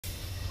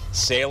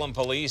Salem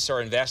police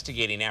are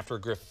investigating after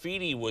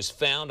graffiti was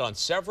found on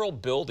several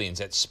buildings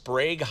at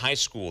Sprague High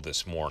School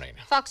this morning.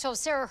 Fox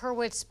 12's Sarah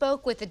Hurwitz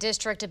spoke with the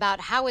district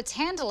about how it's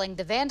handling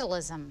the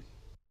vandalism.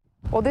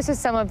 Well, this is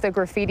some of the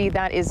graffiti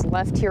that is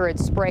left here at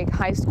Sprague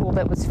High School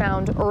that was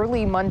found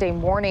early Monday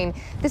morning.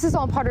 This is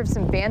all part of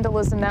some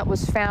vandalism that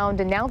was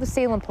found, and now the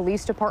Salem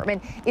Police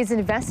Department is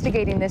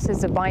investigating this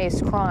as a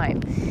biased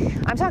crime.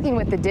 I'm talking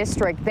with the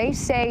district. They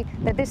say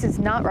that this is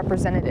not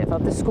representative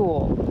of the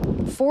school.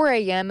 4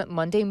 a.m.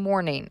 Monday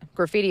morning,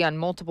 graffiti on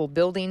multiple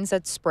buildings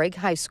at Sprague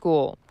High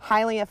School.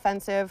 Highly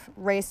offensive,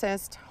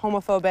 racist,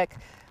 homophobic,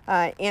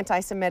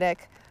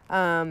 anti-Semitic,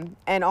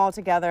 and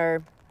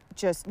altogether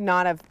just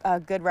not a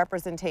good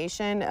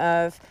representation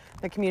of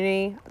the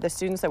community, the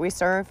students that we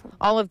serve.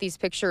 All of these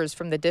pictures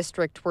from the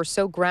district were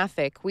so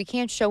graphic, we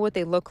can't show what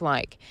they look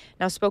like.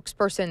 Now,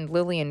 spokesperson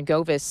Lillian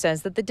Govis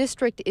says that the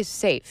district is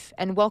safe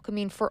and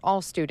welcoming for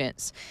all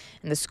students.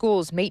 And the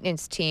school's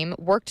maintenance team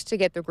worked to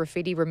get the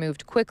graffiti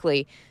removed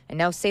quickly. And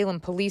now Salem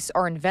police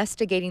are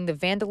investigating the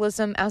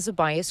vandalism as a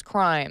biased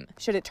crime.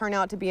 Should it turn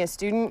out to be a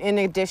student, in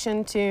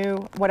addition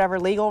to whatever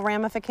legal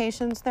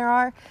ramifications there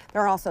are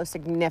also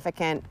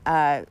significant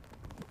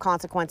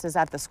consequences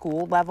at the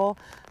school level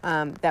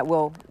that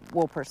we'll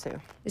pursue.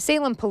 The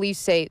Salem police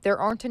say there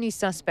aren't any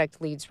suspect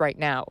leads right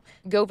now.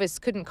 Govis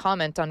couldn't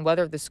comment on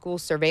whether the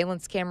school's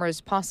surveillance cameras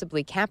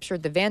possibly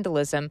captured the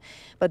vandalism,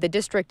 but the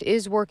district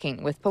is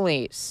working with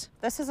police.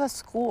 This is a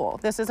school.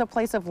 This is a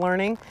place of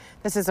learning.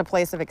 This is a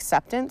place of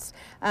acceptance.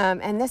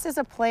 And this is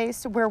a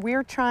place where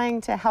we're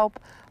trying to help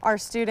our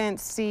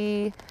students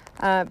see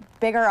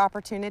bigger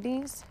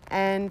opportunities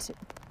and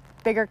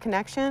bigger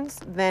connections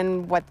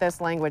than what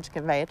this language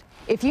conveyed.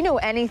 If you know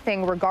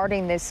anything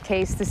regarding this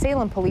case, the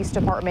Salem Police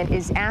Department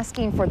is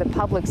asking for the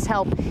public's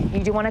help.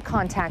 You do want to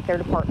contact their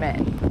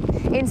department.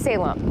 In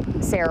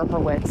Salem, Sarah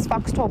Hurwitz,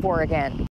 Fox 12 Oregon.